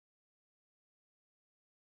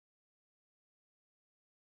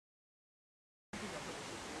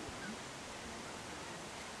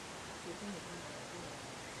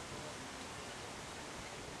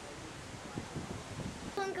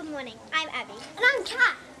morning, I'm Abby. And I'm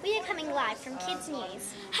Kat. We are coming live from Kids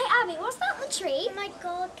News. Hey Abby, what's that on the tree? Oh my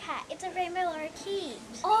god, Kat, it's a rainbow lorikeet.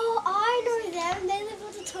 Oh, I know them. They live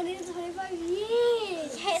up to 20 to 25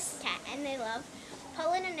 years. Yes, Kat, and they love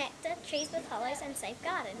pollen and nectar, trees with hollows, and safe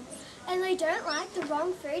gardens. And they don't like the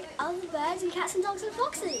wrong food, other birds and cats and dogs and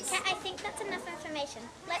foxes. Kat, I think that's enough information.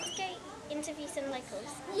 Let's go interview some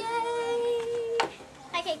locals. Yay!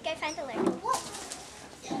 Okay, go find a local.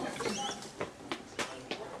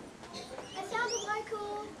 I found a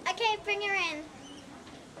local. Okay, bring her in.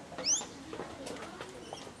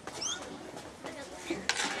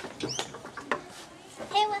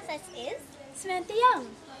 Here with us is Samantha Young.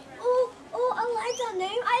 Oh, I like that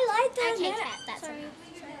name. I like that name. Okay, Kat, that's Sorry. enough.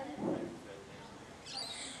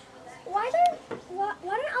 Why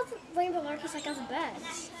don't other rainbow lorikeets like other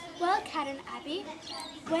birds? Well, Kat and Abby,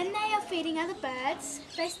 when they are feeding other birds,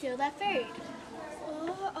 they steal their food.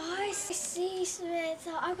 Oh, I see,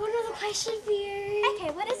 Samantha. I've got another question for you.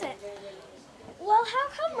 Okay, what is it? Well, how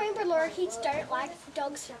come rainbow lorikeets don't like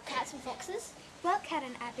dogs, cats, and foxes? Well, Kat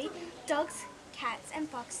and Abby, dogs, cats, and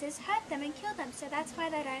foxes hurt them and kill them, so that's why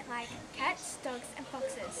they don't like cats, dogs, and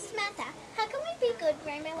foxes. Samantha, how can we be good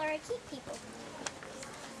rainbow lorikeet people?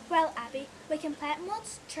 Well, Abby, we can plant more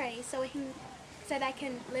trees so they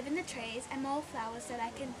can live in the trees, and more flowers so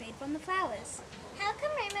they can feed from the flowers. How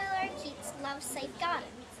come rainbow lorikeets love safe gardens?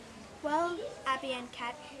 Well, Abby and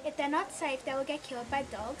Kat, if they're not safe, they will get killed by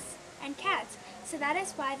dogs and cats, so that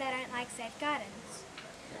is why they don't like safe gardens.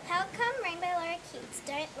 How come rainbow lorikeets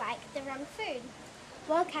don't like the wrong food?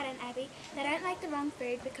 Well, Kat and Abby, they don't like the wrong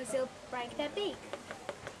food because it'll break their beak.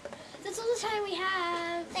 That's all the time we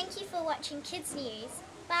have. Thank you for watching Kids News.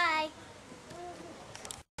 Bye.